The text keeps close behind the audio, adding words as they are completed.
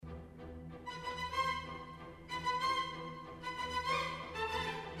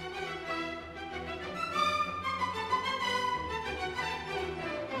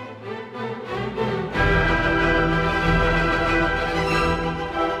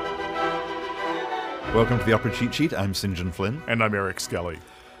Welcome to the Opera Cheat Sheet. I'm St. John Flynn. And I'm Eric Skelly.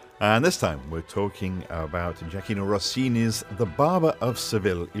 And this time we're talking about Gioacchino Rossini's The Barber of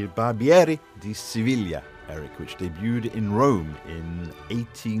Seville, Il Barbiere di Siviglia, Eric, which debuted in Rome in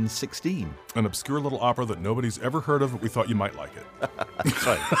 1816. An obscure little opera that nobody's ever heard of, but we thought you might like it. That's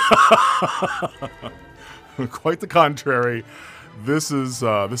right. Quite the contrary. This is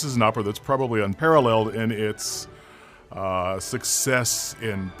an opera that's probably unparalleled in its success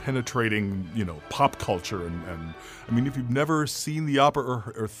in penetrating, pop culture. And I mean, if you've never seen the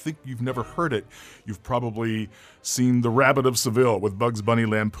opera or think you've never heard it, you've probably seen The Rabbit of Seville with Bugs Bunny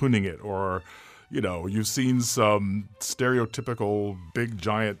lampooning it, or, you've seen some stereotypical big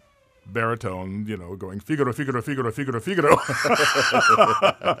giant baritone, going Figaro, Figaro, Figaro, Figaro, Figaro.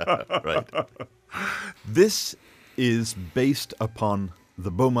 Right. This is based upon the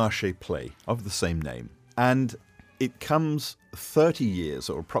Beaumarchais play of the same name. And it comes 30 years,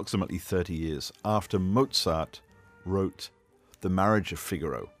 or approximately 30 years, after Mozart wrote The Marriage of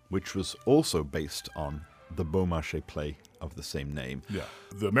Figaro, which was also based on the Beaumarchais play of the same name. Yeah.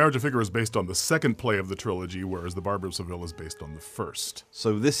 The Marriage of Figaro is based on the second play of the trilogy, whereas The Barber of Seville is based on the first.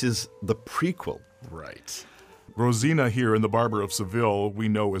 So this is the prequel. Right. Rosina here in The Barber of Seville we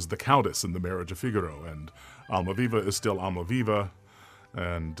know as the Countess in The Marriage of Figaro, and Almaviva is still Almaviva,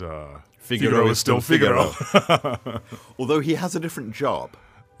 and Figaro is still Figaro. Although he has a different job.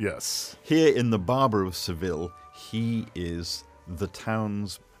 Yes. Here in The Barber of Seville, he is the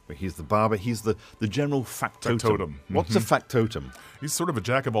town's, he's the barber, he's the general factotum. Factotum. What's a factotum? He's sort of a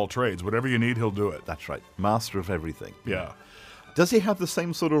jack of all trades. Whatever you need, he'll do it. That's right. Master of everything. Yeah. Does he have the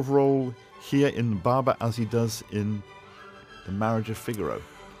same sort of role here in Barber as he does in The Marriage of Figaro?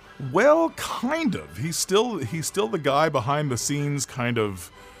 Well, kind of. He's still the guy behind the scenes, kind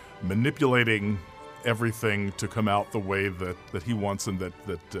of manipulating everything to come out the way that he wants and that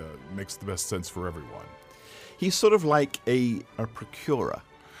makes the best sense for everyone. He's sort of like a procurer.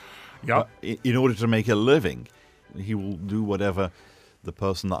 Yeah. In order to make a living, he will do whatever the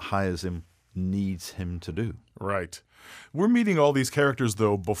person that hires him needs him to do. Right. We're meeting all these characters,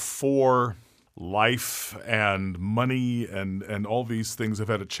 though, before life and money and all these things have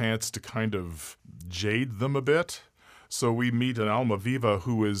had a chance to kind of jade them a bit. So we meet an Almaviva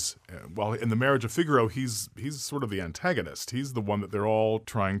who is, well, in The Marriage of Figaro, he's sort of the antagonist. He's the one that they're all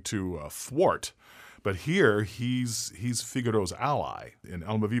trying to thwart. But here, he's Figaro's ally in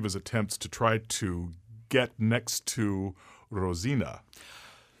Almaviva's attempts to try to get next to Rosina.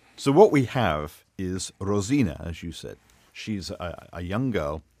 So what we have is Rosina, as you said. She's a young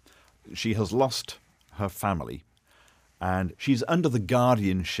girl. She has lost her family, and she's under the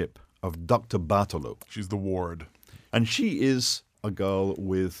guardianship of Dr. Bartolo. She's the ward. And she is a girl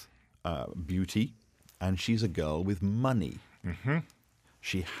with beauty, and she's a girl with money. Mm-hmm.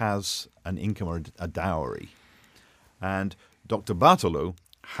 She has an income or a dowry. And Dr. Bartolo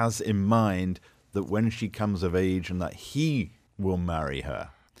has in mind that when she comes of age and that he will marry her.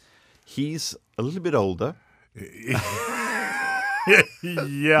 He's a little bit older.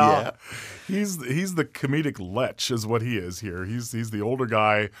 Yeah. He's the comedic lech is what he is here. He's the older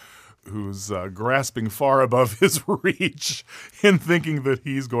guy who's grasping far above his reach in thinking that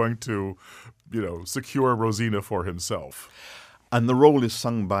he's going to, secure Rosina for himself. And the role is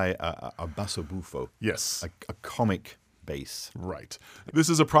sung by a basso buffo. Yes. A comic bass. Right. This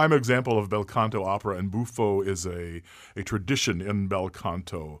is a prime example of bel canto opera, and buffo is a tradition in bel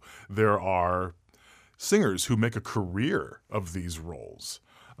canto. There are singers who make a career of these roles.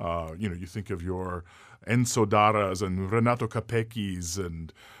 You think of your Enzo Daras and Renato Capecchis,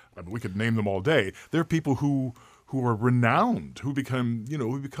 and we could name them all day. There are people who are renowned, who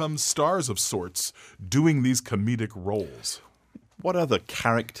become stars of sorts doing these comedic roles. What other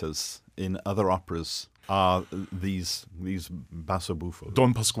characters in other operas are these basso buffos?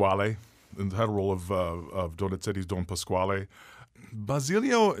 Don Pasquale, in the title role of Donizetti's Don Pasquale.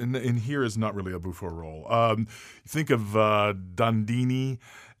 Basilio in here is not really a buffo role. Think of Dandini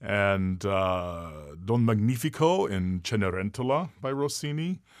and Don Magnifico in Cenerentola by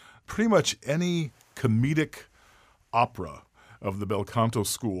Rossini. Pretty much any comedic opera of the bel canto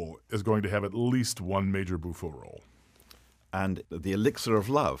school is going to have at least one major buffo role. And The Elixir of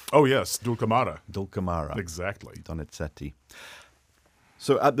Love. Oh, yes, Dulcamara. Dulcamara. Exactly. Donizetti.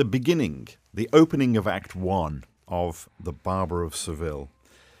 So at the beginning, the opening of Act 1 of The Barber of Seville,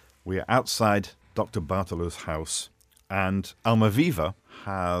 we are outside Dr. Bartolo's house, and Almaviva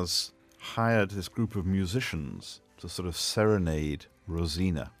has hired this group of musicians to sort of serenade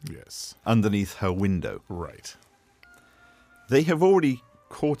Rosina. Yes. Underneath her window. Right. They have already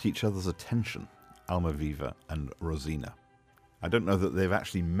caught each other's attention, Almaviva and Rosina. I don't know that they've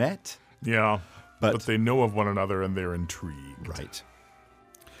actually met. Yeah. But they know of one another and they're intrigued. Right.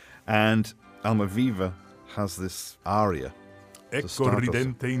 And Almaviva has this aria. Ecco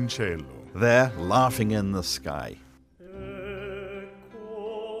ridente in cielo. There, laughing in the sky. Ecco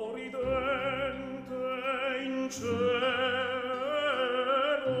ridente in cielo,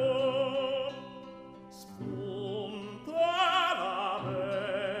 spunta la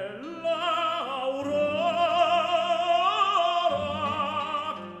bella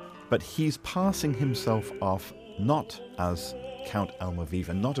aurora. But he's passing himself off not as Count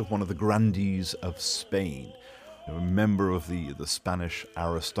Almaviva, not as one of the grandees of Spain, a member of the Spanish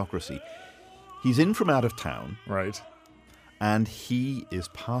aristocracy. He's in from out of town. Right. And he is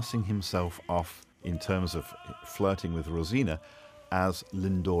passing himself off in terms of flirting with Rosina as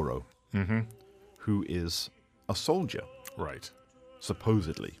Lindoro, who is a soldier, Right.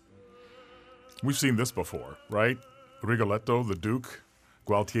 supposedly. We've seen this before, right? Rigoletto, the Duke,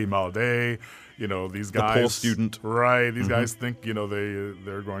 Gualtier Malde, these guys. The poor student. Right. These guys think,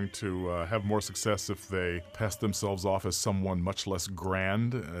 they're going to have more success if they pass themselves off as someone much less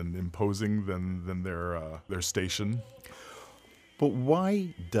grand and imposing than their station. But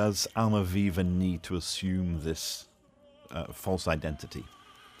why does Almaviva need to assume this false identity?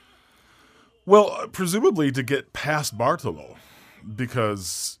 Well, presumably to get past Bartolo,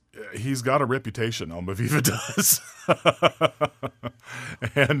 because he's got a reputation, Almaviva does.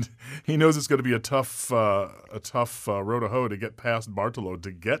 And he knows it's going to be a tough road to hoe to get past Bartolo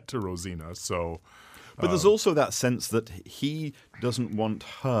to get to Rosina. So, But there's also that sense that he doesn't want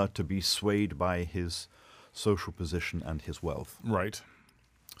her to be swayed by his social position and his wealth. right,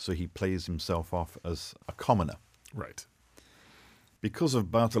 So he plays himself off as a commoner. right, Because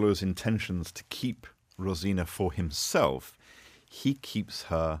of Bartolo's intentions to keep Rosina for himself, he keeps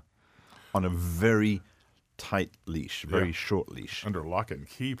her on a very tight leash, very short leash. under lock and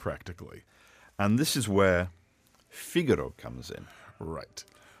key practically. And this is where Figaro comes in. Right.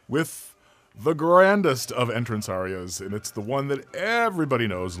 With the grandest of entrance arias, and it's the one that everybody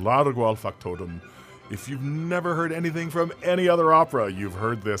knows, Largo al factotum. If you've never heard anything from any other opera, you've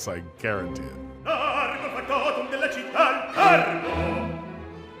heard this, I guarantee it. Largo il factotum della città, largo.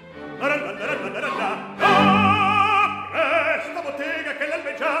 Ah, presto bottega che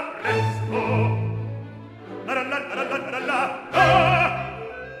l'albeggia, presto.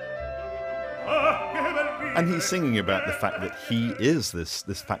 And he's singing about the fact that he is this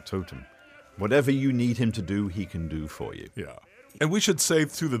factotum. Whatever you need him to do, he can do for you. Yeah. And we should say,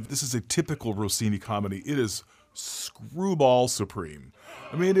 too, that this is a typical Rossini comedy. It is screwball supreme.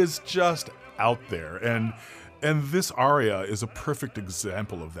 I mean, it is just out there. And this aria is a perfect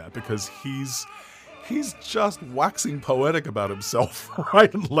example of that because he's just waxing poetic about himself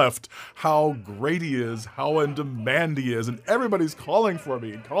right and left, how great he is, how in demand he is, and everybody's calling for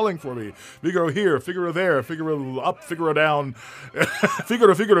me. Figaro here, Figaro there, Figaro up, Figaro down,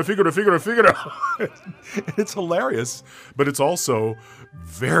 Figaro. It's hilarious, but it's also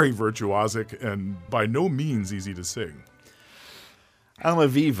very virtuosic and by no means easy to sing.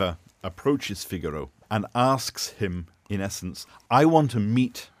 Almaviva approaches Figaro and asks him, in essence, I want to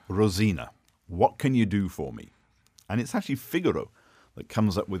meet Rosina. What can you do for me? And it's actually Figaro that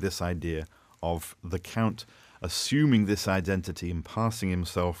comes up with this idea of the Count assuming this identity and passing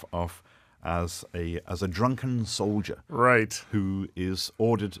himself off as a drunken soldier, Right. who is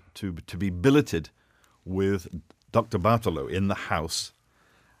ordered to be billeted with Dr. Bartolo in the house.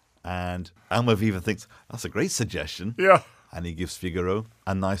 And Almaviva thinks, that's a great suggestion. Yeah. And he gives Figaro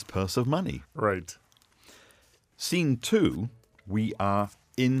a nice purse of money. Right. Scene 2, we are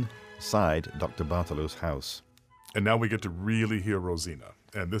inside Dr. Bartolo's house. And now we get to really hear Rosina.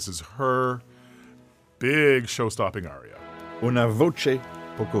 And this is her big show-stopping aria. Una voce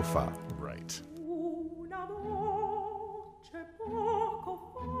poco fa. Right. Una voce poco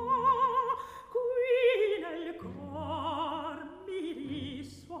fa qui nel cor mi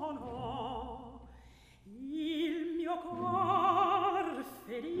risuonò. Il mio cor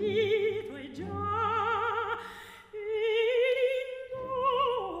ferito è già ed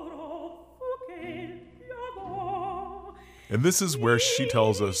indoro fu che piagò. And this is where she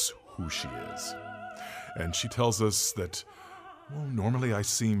tells us who she is. And she tells us that, well, normally I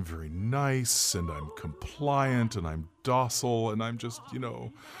seem very nice and I'm compliant and I'm docile and I'm just,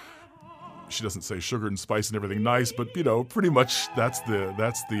 she doesn't say sugar and spice and everything nice, but, pretty much that's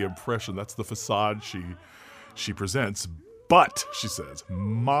the impression, that's the facade she presents. But, she says,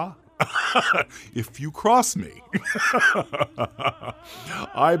 Ma, if you cross me,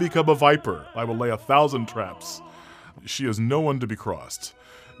 I become a viper. I will lay 1,000 traps. She is no one to be crossed.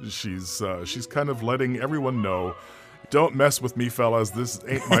 She's kind of letting everyone know, Don't mess with me, fellas. This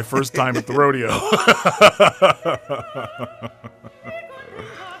ain't my first time at the rodeo.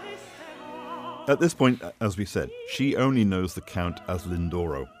 At this point, as we said, she only knows the Count as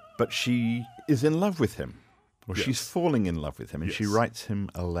Lindoro, but she is in love with him, or Yes. she's falling in love with him, and she Yes. writes him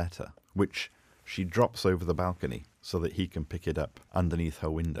a letter, which she drops over the balcony so that he can pick it up underneath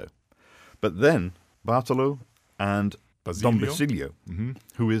her window. But then Bartolo and Don Basilio,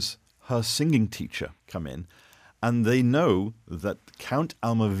 who is her singing teacher, come in, and they know that Count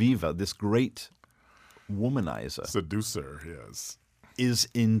Almaviva, this great womanizer, Seducer, yes. is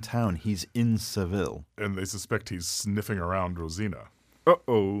in town. He's in Seville. And they suspect he's sniffing around Rosina.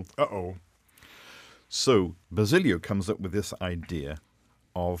 Uh-oh. Uh-oh. So Basilio comes up with this idea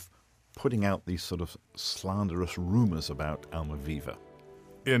of putting out these sort of slanderous rumors about Almaviva.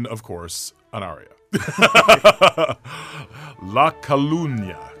 In, of course, an aria. La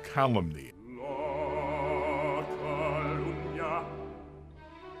calunnia, calumny. La calunnia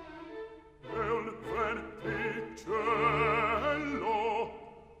del venticello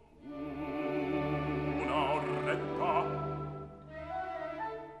una oretta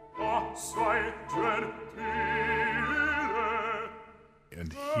assai gentile.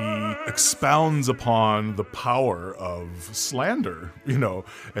 And he expounds upon the power of slander,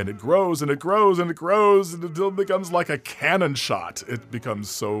 and it grows and it grows and it grows until it becomes like a cannon shot. It becomes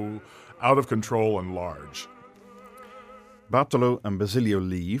so out of control and large. Bartolo and Basilio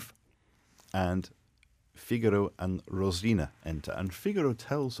leave, and Figaro and Rosina enter. And Figaro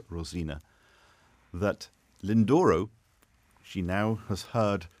tells Rosina that Lindoro, she now has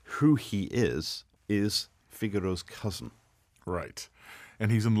heard who he is Figaro's cousin. Right.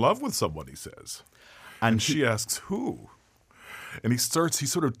 And he's in love with someone, he says. And she asks, who? And he sort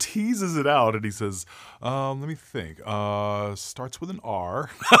of teases it out, and he says, let me think. Starts with an R.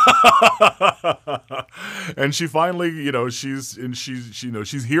 And she finally, she's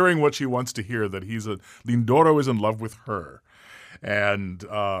hearing what she wants to hear, that Lindoro is in love with her. And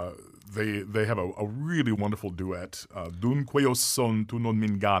they have a really wonderful duet. Dunque io son, tu non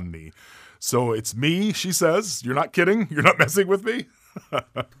m'inganni. So it's me, she says. You're not kidding? You're not messing with me?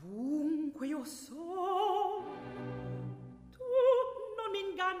 Dunque io son, tu non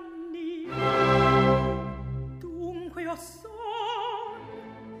m'inganni. Dunque io son,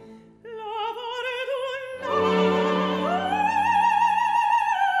 l'amore d'un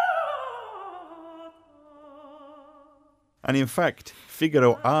And in fact,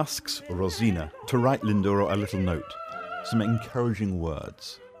 Figaro asks Rosina to write Lindoro a little note, some encouraging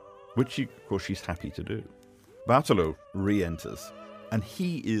words, which of course she's happy to do. Bartolo re-enters, and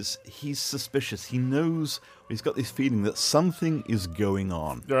he's suspicious. He knows, he's got this feeling that something is going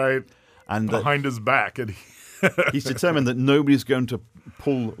on. Right. And behind his back. And he's determined that nobody's going to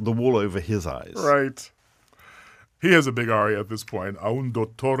pull the wool over his eyes. Right. He has a big aria at this point. A un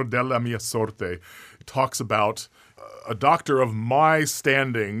dottor della mia sorte. He talks about a doctor of my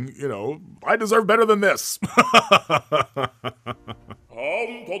standing. I deserve better than this. A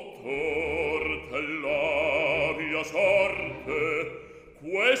un dottor della mia sorte,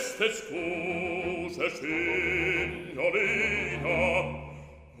 queste scuse, signorina.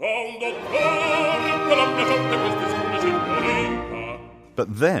 A un dottor della mia sorte, queste scuse, signorina. But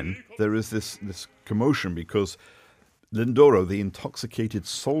then there is this commotion because Lindoro, the intoxicated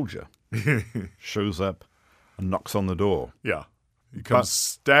soldier, shows up and knocks on the door. Yeah. He comes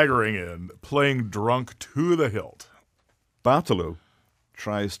staggering in, playing drunk to the hilt. Bartolo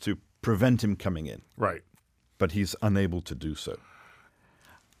tries to prevent him coming in. Right. But he's unable to do so.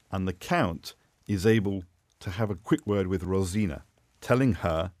 And the Count is able to have a quick word with Rosina, telling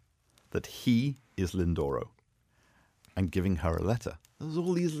her that he is Lindoro and giving her a letter. There's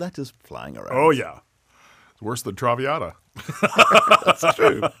all these letters flying around. Oh, yeah. It's worse than Traviata. That's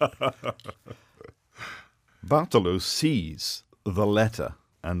true. Bartolo sees the letter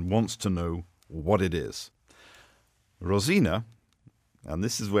and wants to know what it is. Rosina, and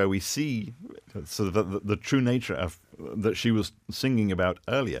this is where we see sort of the true nature of that she was singing about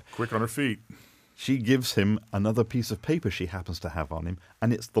earlier. Quick on her feet. She gives him another piece of paper she happens to have on him,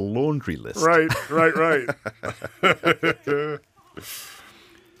 and it's the laundry list. Right.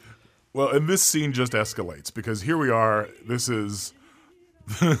 Well, and this scene just escalates because here we are. This is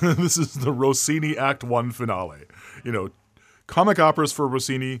the Rossini Act 1 finale. Comic operas for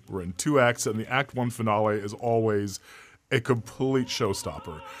Rossini were in 2 acts, and the Act 1 finale is always a complete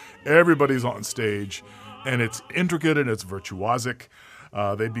showstopper. Everybody's on stage, and it's intricate and it's virtuosic.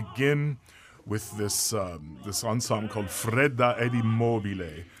 They begin with this ensemble called Fredda ed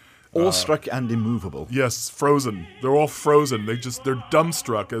Immobile. Awestruck and immovable. Yes, frozen. They're all frozen. They're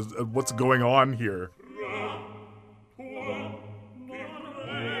dumbstruck at what's going on here.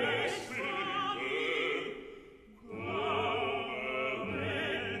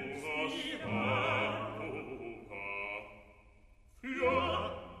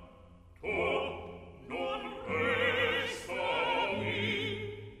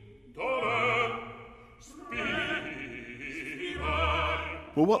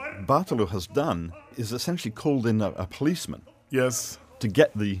 Well, what Bartolo has done is essentially called in a policeman Yes. to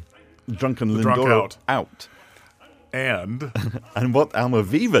get the drunken drunk Lindoro out. out. And And what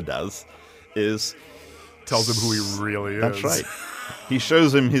Almaviva does is... tells him who he really is. That's right. He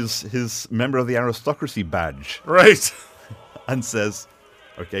shows him his member of the aristocracy badge Right. and says,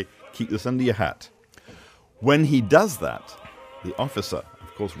 okay, keep this under your hat. When he does that, the officer,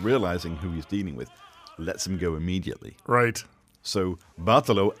 of course, realizing who he's dealing with, lets him go immediately. Right. So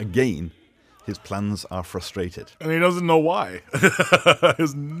Bartolo, again, his plans are frustrated. And he doesn't know why. He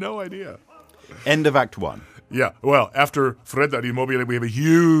has no idea. End of Act 1. Yeah, well, after Fretta di Mobile, we have a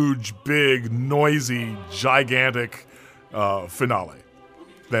huge, big, noisy, gigantic finale.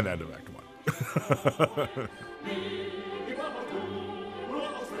 Then end of Act 1.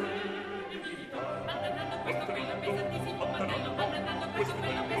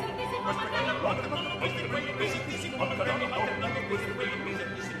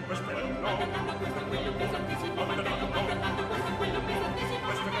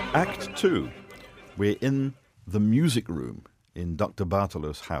 Act 2. We're in the music room in Dr.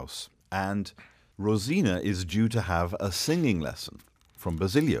 Bartolo's house, and Rosina is due to have a singing lesson from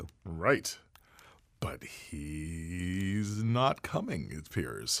Basilio. Right. But he's not coming, it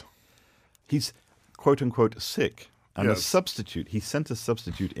appears. He's quote-unquote sick, and a Yes. substitute, he sent a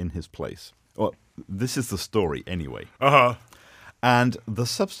substitute in his place. Well, this is the story anyway. Uh-huh. And the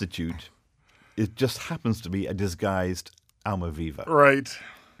substitute, it just happens to be a disguised Almaviva. Right.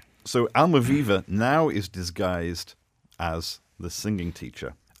 So Almaviva now is disguised as the singing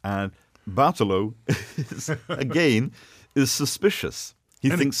teacher. And Bartolo, again, is suspicious. He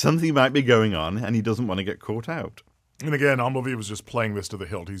thinks something might be going on, and he doesn't want to get caught out. And again, Almaviva was just playing this to the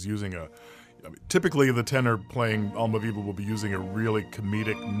hilt. He's using typically the tenor playing Almaviva will be using a really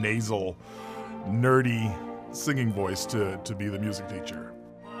comedic, nasal, nerdy singing voice to be the music teacher.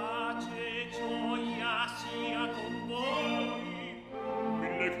 Pace e gioia sia con voi.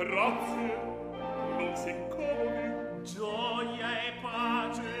 Mille grazie, non si incomodi. Gioia e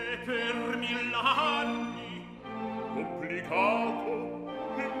pace per 1000 anni. Complicato,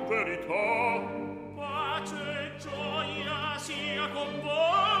 in verità. Pace e gioia sia con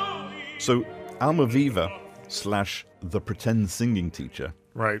voi. So Almaviva / the pretend singing teacher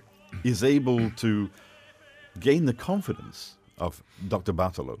Right. is able to gain the confidence of Dr.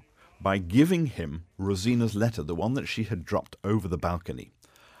 Bartolo by giving him Rosina's letter, the one that she had dropped over the balcony,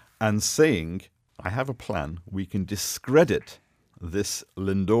 and saying, I have a plan. We can discredit this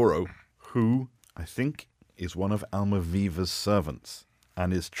Lindoro, who I think is one of Almaviva's servants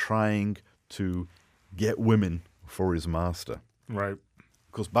and is trying to get women for his master. Right.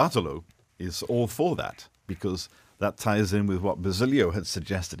 Of course, Bartolo is all for that, because that ties in with what Basilio had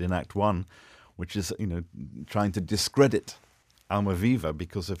suggested in Act 1, which is, trying to discredit Almaviva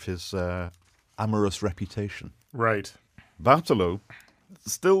because of his amorous reputation. Right. Bartolo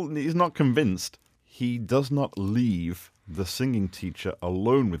still is not convinced. He does not leave the singing teacher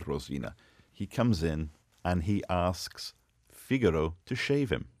alone with Rosina. He comes in and he asks Figaro to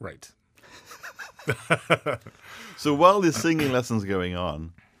shave him. Right. So while this singing lesson's going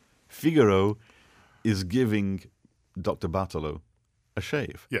on, Figaro is giving Dr. Bartolo a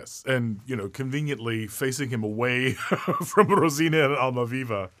shave. Yes, and conveniently facing him away from Rosina and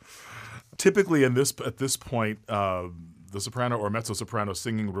Almaviva. Typically, at this point, the soprano or mezzo soprano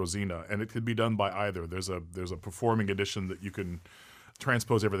singing Rosina, and it could be done by either. There's a performing edition that you can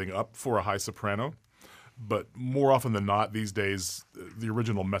transpose everything up for a high soprano, but more often than not these days, the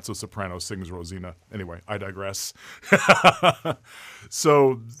original mezzo soprano sings Rosina. Anyway, I digress.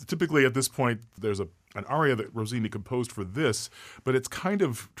 So typically at this point, there's an aria that Rossini composed for this, but it's kind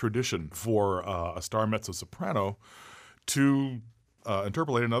of tradition for a star mezzo-soprano to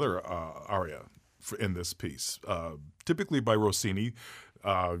interpolate another aria in this piece. Typically by Rossini,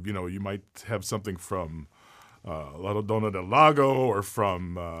 you might have something from La Donna del Lago or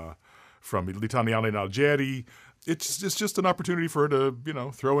from L'Italiano in Algeri. It's just an opportunity for her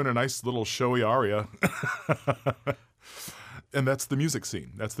to, throw in a nice little showy aria. And that's the music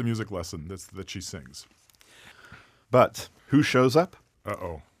scene. That's the music lesson that she sings. But who shows up?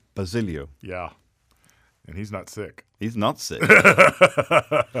 Uh-oh. Basilio. Yeah. And he's not sick. He's not sick.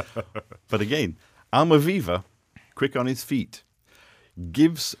 But again, Almaviva, quick on his feet,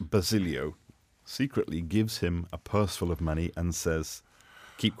 secretly gives him a purse full of money and says,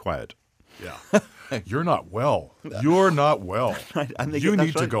 keep quiet. Yeah. You're not well. You're not well. Right, and You need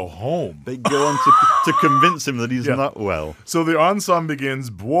that's to right. go home. They go on to convince him that he's Yeah. not well. So the ensemble begins,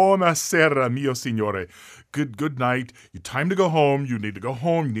 Buona sera, mio signore. Good night. Time to go home. You need to go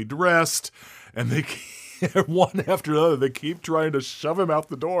home. You need to rest. And One after another, they keep trying to shove him out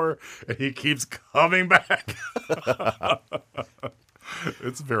the door, and he keeps coming back.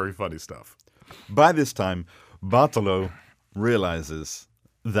 It's very funny stuff. By this time, Bartolo realizes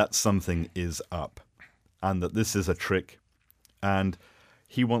that something is up and that this is a trick, and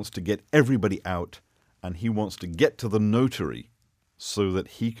he wants to get everybody out, and he wants to get to the notary so that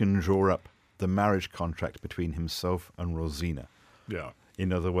he can draw up the marriage contract between himself and Rosina. Yeah.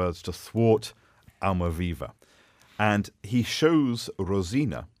 In other words, to thwart Almaviva. And he shows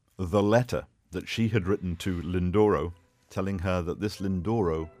Rosina the letter that she had written to Lindoro, telling her that this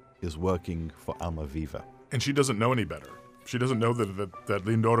Lindoro is working for Almaviva. And she doesn't know any better. She doesn't know that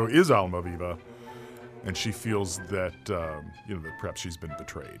Lindoro is Almaviva, and she feels that that perhaps she's been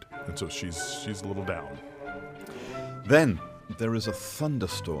betrayed, and so she's a little down. Then there is a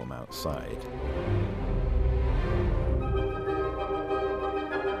thunderstorm outside.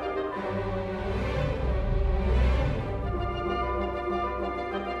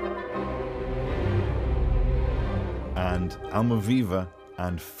 And Almaviva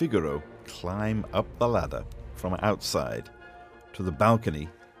and Figaro climb up the ladder from outside to the balcony,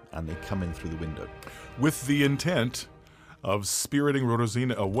 and they come in through the window. With the intent of spiriting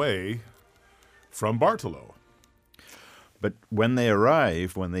Rosina away from Bartolo. But when they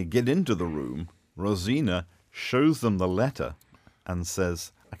arrive, when they get into the room, Rosina shows them the letter and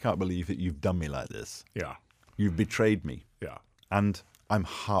says, I can't believe that you've done me like this. Yeah. You've betrayed me. Yeah. And I'm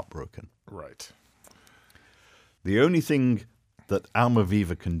heartbroken. Right. The only thing that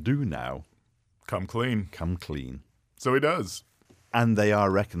Almaviva can do now, Come clean. come clean. So he does. And they are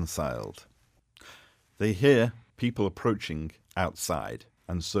reconciled. They hear people approaching outside,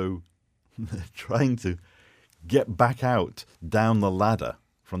 and so they're trying to get back out down the ladder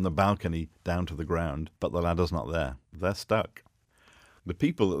from the balcony down to the ground, but the ladder's not there. They're stuck. The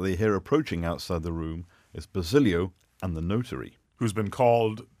people that they hear approaching outside the room is Basilio and the notary. Who's been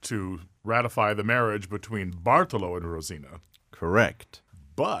called to ratify the marriage between Bartolo and Rosina. Correct.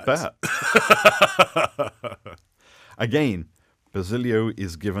 But again, Basilio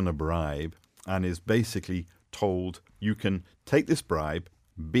is given a bribe and is basically told, you can take this bribe,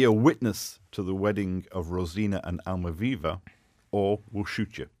 be a witness to the wedding of Rosina and Almaviva, or we'll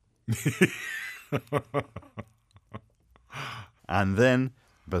shoot you. And then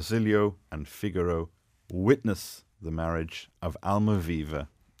Basilio and Figaro witness the marriage of Almaviva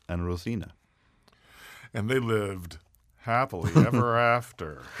and Rosina. And they lived happily ever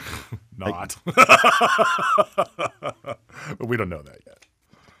after. Not. But we don't know that yet.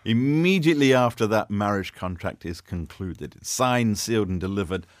 Immediately after that marriage contract is concluded, it's signed, sealed, and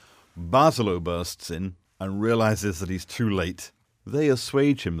delivered, Bartolo bursts in and realizes that he's too late. They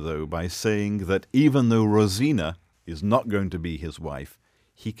assuage him, though, by saying that even though Rosina is not going to be his wife,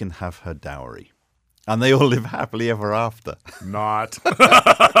 he can have her dowry. And they all live happily ever after. Not.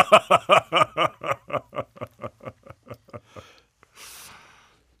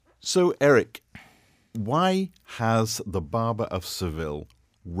 So, Eric, why has The Barber of Seville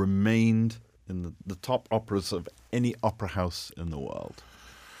remained in the top operas of any opera house in the world?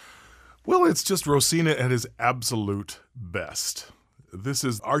 Well, it's just Rossini at his absolute best. This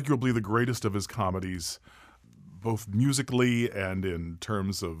is arguably the greatest of his comedies, both musically and in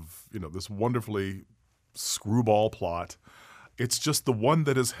terms of, this wonderfully screwball plot. It's just the one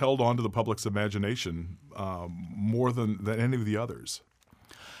that has held on to the public's imagination more than any of the others.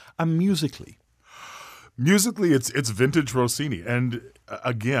 And musically? Musically, it's vintage Rossini. And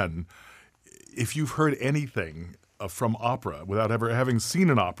again, if you've heard anything from opera without ever having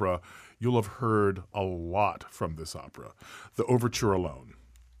seen an opera, you'll have heard a lot from this opera. The overture alone.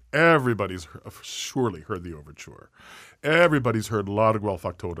 Everybody's surely heard the overture. Everybody's heard Largo al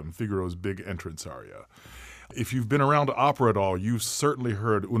Factotum, Figaro's big entrance aria. If you've been around opera at all, you've certainly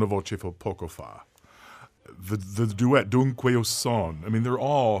heard Una voce poco fa. The duet Dunque io son. I mean, they're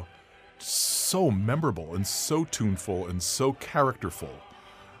all so memorable and so tuneful and so characterful.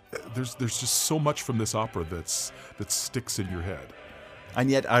 There's just so much from this opera that sticks in your head. And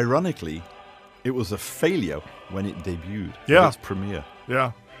yet, ironically, it was a failure when it debuted. Yeah. Its premiere.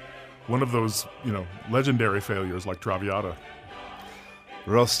 Yeah. One of those, legendary failures like Traviata.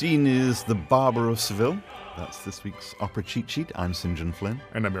 Rossini's The Barber of Seville. That's this week's Opera Cheat Sheet. I'm St. John Flynn.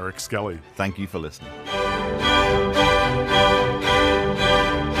 And I'm Eric Skelly. Thank you for listening.